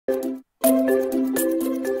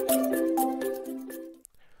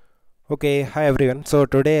Okay, hi everyone. So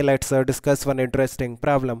today let's discuss one interesting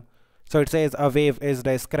problem. So it says a wave is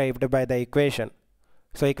described by the equation.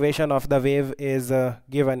 So equation of the wave is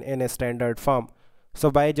given in a standard form.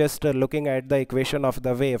 So by just looking at the equation of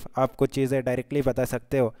the wave, आप कुछ चीज़ें directly बता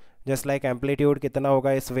सकते हो. Just like amplitude कितना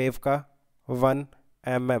होगा इस wave का 1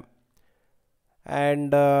 mm.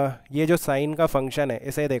 And ये जो साइन का फंक्शन है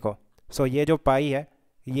इसे देखो. So ये जो पाई है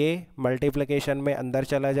ये मल्टीप्लिकेशन में अंदर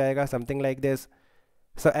चला जाएगा something like this.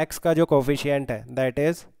 So x का जो कोफिशिएंट है that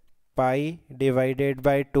is pi divided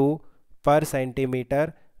by 2 पर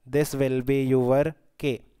centimetre. This will be your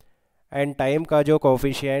k. And time का जो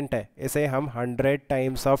कोफिशिएंट है इसे हम 100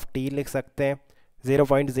 टाइम्स ऑफ t लिख सकते हैं.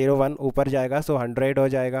 0.01 ऊपर जाएगा सो 100 हो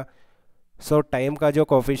जाएगा. सो टाइम का जो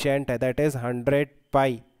कोफिशिएंट है that is 100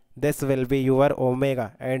 pi. This will be your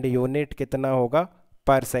omega and unit कितना होगा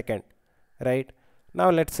पर second. Right. Now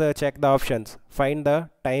let's check the options. Find the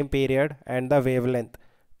time period and the wavelength.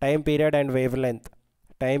 Time period and wavelength.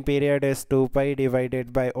 Time period is 2 pi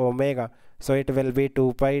divided by omega. So it will be 2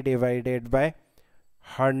 pi divided by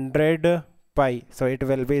 100 pi. So it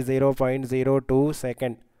will be 0.02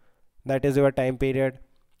 second. That is your time period.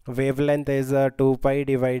 Wavelength is 2 pi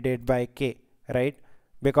divided by k. Right?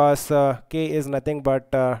 Because k is nothing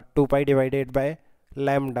but 2 pi divided by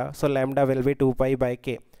lambda. So lambda will be 2 pi by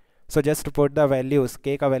k. So just put the values.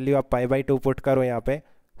 के का value आप pi by 2 put करो यहाँ पे.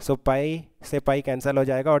 सो पाई से pi cancel हो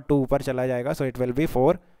जाएगा और 2 ऊपर चला जाएगा. So it will be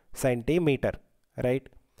 4 centimetre. Right.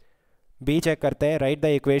 B check करते हैं. Right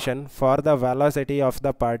the equation for the velocity of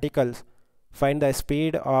the particles. Find the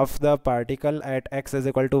speed of the particle at x is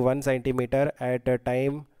equal to 1 centimetre at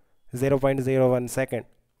time 0.01 second.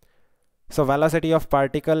 So velocity of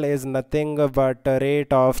particle is nothing but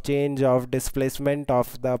rate of change of displacement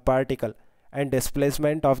of the particle. And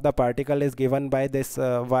displacement of the particle is given by this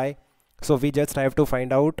y. So we just have to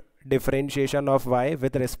find out differentiation of y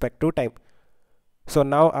with respect to time. So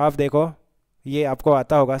now आप देखो ये आपको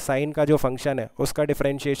आता होगा sign का जो function है उसका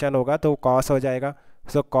डिफरेंशिएशन होगा तो cos हो जाएगा.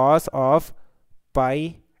 So cos of pi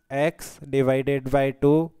x divided by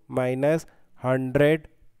 2 minus 100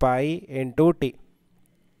 pi into T.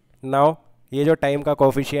 Now ये जो टाइम का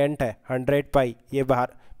कोफिशिएंट है 100 पाई ये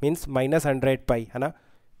बाहर मीन्स माइनस 100 पाई है ना,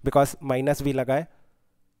 बिकॉज माइनस भी लगा है.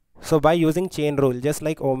 सो by using chain rule just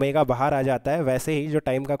like omega बाहर आ जाता है वैसे ही जो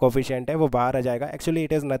टाइम का कोफिशिएंट है वो बाहर आ जाएगा. Actually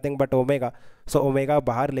it is nothing but omega. So omega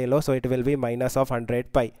बाहर ले लो. So it will be minus of 100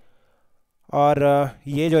 पाई. और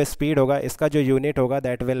ये जो स्पीड होगा इसका जो यूनिट होगा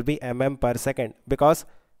दैट विल बी mm पर सेकेंड. बिकॉज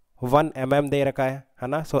 1 mm दे रखा है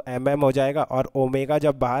ना. सो mm हो जाएगा और ओमेगा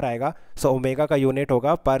जब बाहर आएगा सो ओमेगा का यूनिट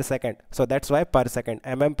होगा पर सेकेंड. सो दैट्स वाई पर सेकेंड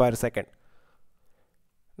mm पर सेकेंड.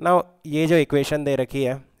 नाउ ये जो इक्वेशन दे रखी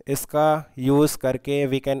है इसका यूज़ करके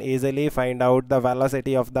we can easily find out the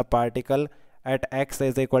velocity of the particle at x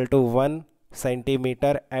is equal to 1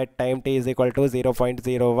 centimetre at time t is equal to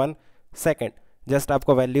 0.01 second. Just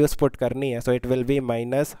आपको values put करनी है. So it will be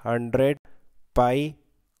minus 100 pi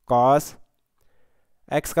cos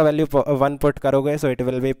x का value 1 put करोगे so it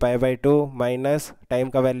will be pi by 2 minus time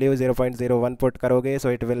का value 0.01 put करोगे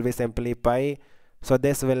so it will be simply pi. So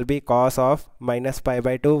this will be cos of minus pi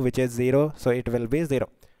by 2 which is 0. So it will be 0.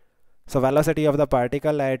 So velocity of the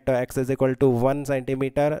particle at x is equal to 1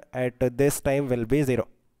 centimeter at this time will be 0.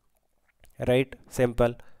 Right?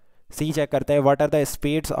 Simple. C check करते हैं. What are the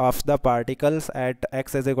speeds of the particles at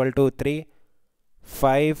x is equal to 3,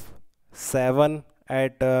 5, 7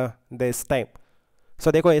 at this time.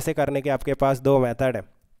 So देखो इसे करने के आपके पास दो method है.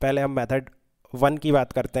 पहले हम मेथड 1 की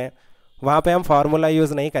बात करते हैं. वहाँ पे हम फार्मूला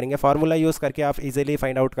यूज़ नहीं करेंगे. फार्मूला यूज़ करके आप इजीली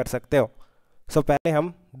फाइंड आउट कर सकते हो. सो पहले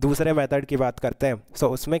हम दूसरे मेथड की बात करते हैं. सो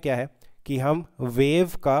उसमें क्या है कि हम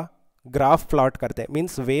वेव का ग्राफ प्लॉट करते हैं.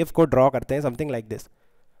 मींस वेव को ड्रॉ करते हैं समथिंग लाइक दिस.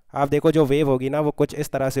 आप देखो जो वेव होगी ना वो कुछ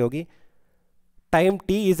इस तरह से होगी. Time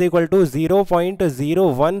t is equal to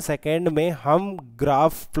 0.01 second में हम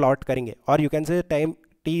ग्राफ प्लॉट करेंगे. और you can say time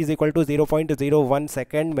t is equal to 0.01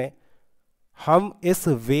 second में हम इस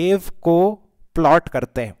वेव को प्लॉट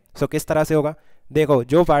करते हैं. सो किस तरह से होगा देखो.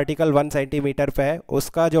 जो पार्टिकल 1 सेंटीमीटर पे है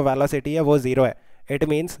उसका जो वेलोसिटी है वो 0 है. इट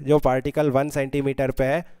मीन्स जो पार्टिकल 1 सेंटीमीटर पे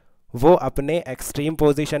है वो अपने एक्सट्रीम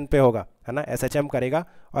पोजीशन पे होगा है ना. SHM करेगा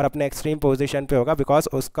और अपने एक्सट्रीम पोजीशन पे होगा बिकॉज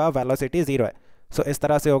उसका वेलोसिटी 0 है. सो इस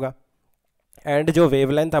तरह से होगा. एंड जो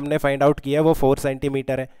वेवलेंथ हमने फाइंड आउट किया है वो 4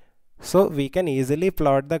 सेंटीमीटर है. So we can easily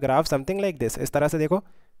plot the graph something like this. इस तरह से देखो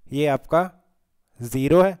ये आपका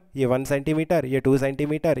 0 है, ये 1 सेंटीमीटर, ये 2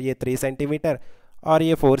 सेंटीमीटर, ये 3 सेंटीमीटर और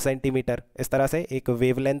ये 4 सेंटीमीटर. इस तरह से एक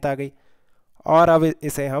वेवलेंथ आ गई. और अब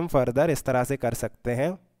इसे हम फर्दर इस तरह से कर सकते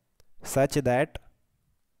हैं सच दैट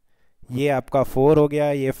ये आपका 4 हो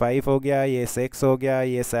गया, ये 5 हो गया, ये 6 हो गया,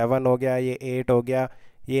 ये 7 हो गया, ये 8 हो गया,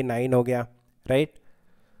 ये 9 हो गया. Right.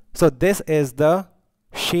 So this is the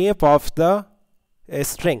shape of the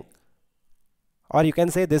string, or you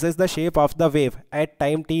can say this is the shape of the wave at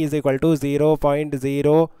time t is equal to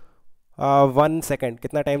 0.01 second.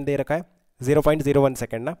 कितना टाइम दे रखा है? 0.01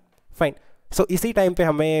 सेकेंड ना. फाइन. सो इसी टाइम पे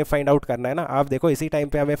हमें find out करना है ना. आप देखो इसी टाइम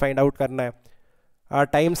पे हमें फाइंड आउट करना है.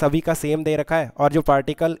 टाइम सभी का सेम दे रखा है, और जो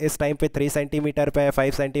पार्टिकल इस टाइम पे 3 सेंटीमीटर पे,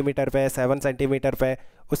 5 सेंटीमीटर पे, 7 सेंटीमीटर पे,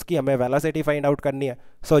 उसकी हमें वेलोसिटी फाइंड आउट करनी है.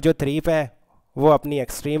 सो जो 3 पे है वो अपनी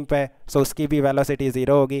एक्सट्रीम पे है, सो उसकी भी वेलोसिटी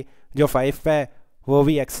 0 होगी. जो 5 पे है वो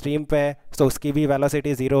भी एक्सट्रीम पे है, सो उसकी भी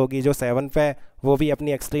वेलोसिटी 0 होगी. जो 7 पे है वो भी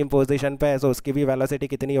अपनी एक्सट्रीम पोजीशन पे है, सो उसकी भी वेलोसिटी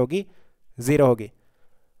कितनी होगी? 0 होगी.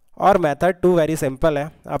 और मेथड 2 वेरी सिंपल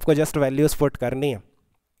है, आपको जस्ट वैल्यूज़ पुट करनी है.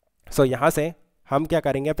 सो यहाँ से हम क्या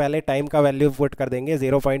करेंगे, पहले टाइम का वैल्यू पुट कर देंगे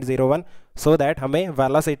 0.01, सो दैट हमें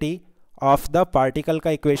वेलोसिटी ऑफ द पार्टिकल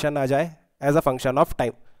का इक्वेशन आ जाए as a function of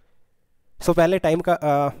time. सो पहले टाइम का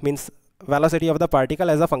means velocity of the particle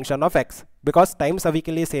as a function of x, because time सभी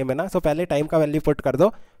के लिए सेम है ना. सो पहले टाइम का वैल्यू पुट कर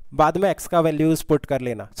दो, बाद में एक्स का वैल्यूज पुट कर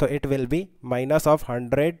लेना. So it will be minus of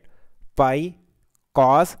 100 pi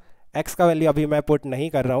cos. X का वैल्यू अभी मैं पुट नहीं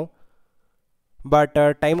कर रहा हूँ, बट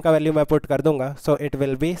टाइम का वैल्यू मैं पुट कर दूंगा. So it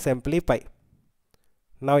will be simply pi.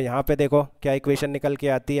 Now यहाँ पे देखो क्या इक्वेशन निकल के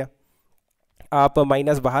आती है. आप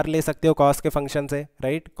माइनस बाहर ले सकते हो कॉस के फंक्शन से,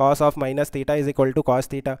 right. Cos of minus theta is equal to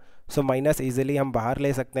cos theta. So minus easily हम बाहर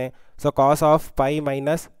ले सकते हैं. So cos of pi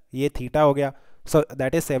minus ये थीटा हो गया. So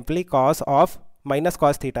that is simply cos of minus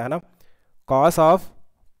cos theta है ना. Cos of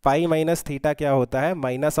pi minus theta क्या होता है?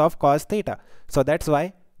 Minus of cos theta. So that's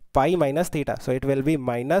why pi minus theta. So it will be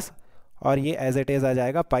minus, और ये एज इट इज़ आ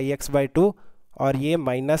जाएगा पाई x by 2, और ये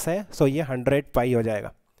माइनस है, सो ये 100 पाई हो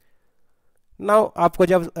जाएगा. नाउ आपको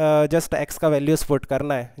जब जस्ट x का वैल्यूज पुट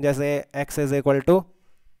करना है, जैसे x is equal to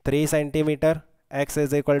 3 centimetre, x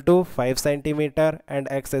is equal to 5 centimetre and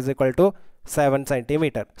x is equal to 7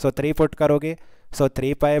 centimetre. So 3 put करोगे, सो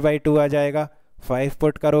 3 पाई बाई 2 आ जाएगा. 5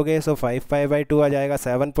 पुट करोगे, सो 5 पाई बाई 2 आ जाएगा.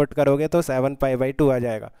 7 पुट करोगे तो 7 पाई बाई 2 आ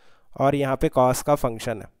जाएगा. और यहाँ पे कॉस का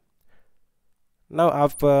फंक्शन है. नाउ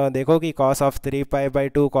आप देखो कि cos of 3 pi by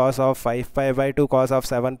 2, cos of 5 pi by 2, cos of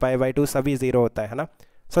 7 pi by 2 सभी 0 होता है ना.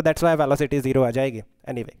 सो दैट्स वाई वेलोसिटी 0 आ जाएगी.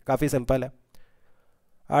 एनीवे काफ़ी सिंपल है.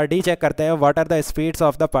 डी चेक करते हैं. What are the speeds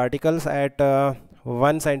of the particles eight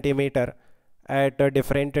 1 centimetre at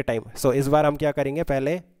different time. सो इस बार हम क्या करेंगे,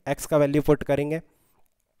 पहले x का वैल्यू पुट करेंगे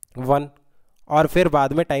 1, और फिर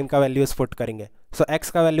बाद में टाइम का वैल्यूज पुट करेंगे. सो x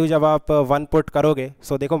का वैल्यू जब आप 1 पुट करोगे,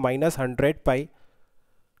 सो देखो minus 100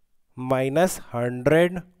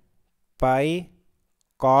 pi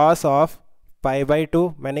cos of pi by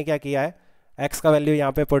 2. मैंने क्या किया है, x का वैल्यू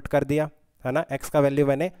यहाँ पे पुट कर दिया है ना. x का वैल्यू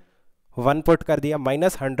मैंने 1 पुट कर दिया.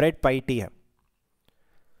 माइनस 100 पाई टी है.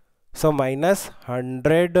 So minus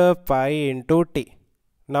 100 pi into T.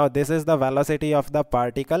 Now this is the velocity of the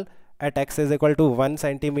particle at x is equal to 1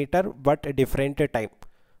 centimetre but different time.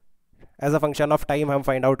 As a function of time हम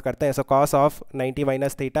find out करते हैं. So cos of 90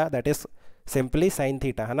 minus theta that is simply sine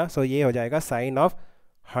theta है ना. सो ये हो जाएगा sign of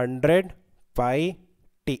 100 pi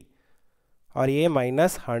T, और ये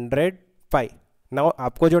माइनस 100 पाई. नाउ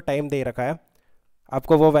आपको जो टाइम दे रखा है,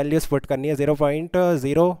 आपको वो वैल्यूज पुट करनी है.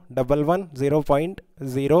 0.011,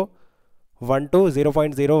 0.012,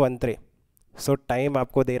 0.013. सो टाइम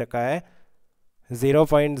आपको दे रखा है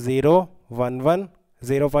 0.011,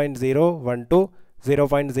 0.012,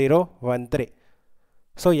 0.013.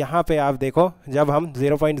 सो यहाँ पे आप देखो जब हम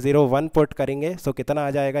 0.01 पुट करेंगे, सो कितना आ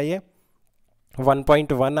जाएगा, ये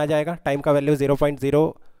 1.1 आ जाएगा. टाइम का वैल्यू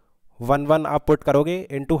 0.011 आप पुट करोगे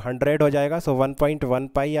इंटू 100 हो जाएगा. सो 1.1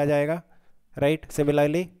 पाई आ जाएगा, राइट.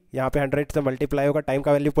 सिमिलरली यहाँ पे 100 से मल्टीप्लाई होगा. टाइम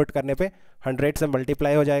का वैल्यू पुट करने पे 100 से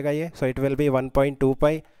मल्टीप्लाई हो जाएगा ये. सो इट विल बी 1.2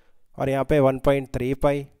 पाई, और यहाँ पे 1.3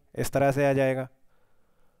 पाई इस तरह से आ जाएगा.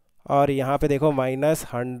 और यहाँ पे देखो माइनस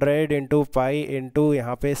 100 इंटू पाई इंटू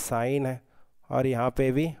यहाँ पे साइन है, और यहाँ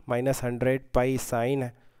पे भी माइनस 100 पाई साइन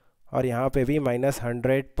है, और यहाँ पे भी माइनस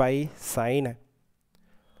 100 पाई साइन है.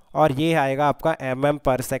 और ये आएगा आपका mm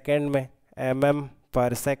पर सेकेंड में, mm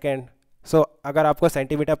पर सेकेंड. सो अगर आपको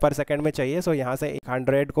सेंटीमीटर पर सेकेंड में चाहिए, सो यहाँ से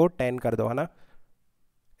 100 को 10 कर दो है ना,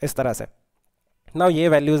 इस तरह से. नाउ ये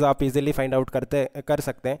वैल्यूज़ आप इजीली फाइंड आउट कर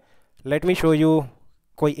सकते हैं. Let me show you.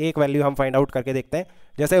 कोई एक वैल्यू हम फाइंड आउट करके देखते हैं.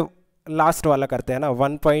 जैसे लास्ट वाला करते हैं ना,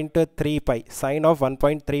 1.3 पाई. साइन ऑफ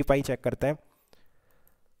 1.3 पाई चेक करते हैं.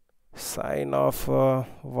 Sign of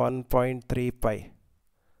 1.3 pi.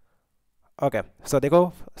 ओके, सो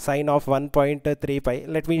देखो sign of 1.3 pi.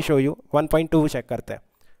 Let me show you. 1.2 check करते हैं.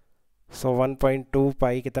 सो 1.2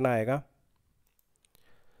 पाई कितना आएगा,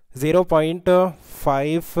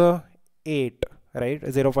 0.58, राइट.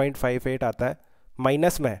 0.58 आता है.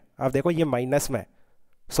 माइनस में आप देखो, ये माइनस में.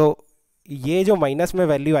 सो ये जो माइनस में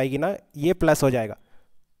वैल्यू आएगी ना, ये प्लस हो जाएगा,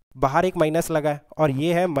 बाहर एक माइनस लगा है और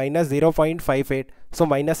ये है माइनस 0.58, सो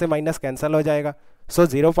माइनस से माइनस कैंसिल हो जाएगा। सो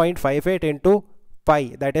 0.58 into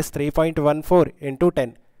pi that is 3.14 into 10,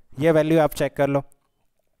 ये वैल्यू आप चेक कर लो।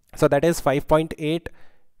 So that is 5.8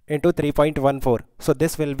 into 3.14, so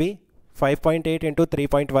this will be 5.8 into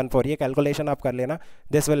 3.14, ये कैलकुलेशन आप कर लेना,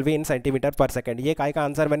 this will be in centimetre पर सेकेंड। ये काय का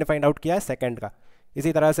आंसर मैंने फाइंड आउट किया है, सेकेंड का।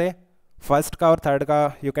 इसी तरह से फर्स्ट का और थर्ड का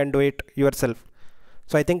you can do it your self.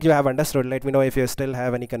 So I think you have understood. Let me know if you still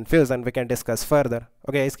have any confusion. We can discuss further.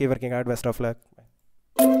 Okay, guys, keep working hard. Best of luck.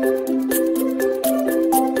 Bye.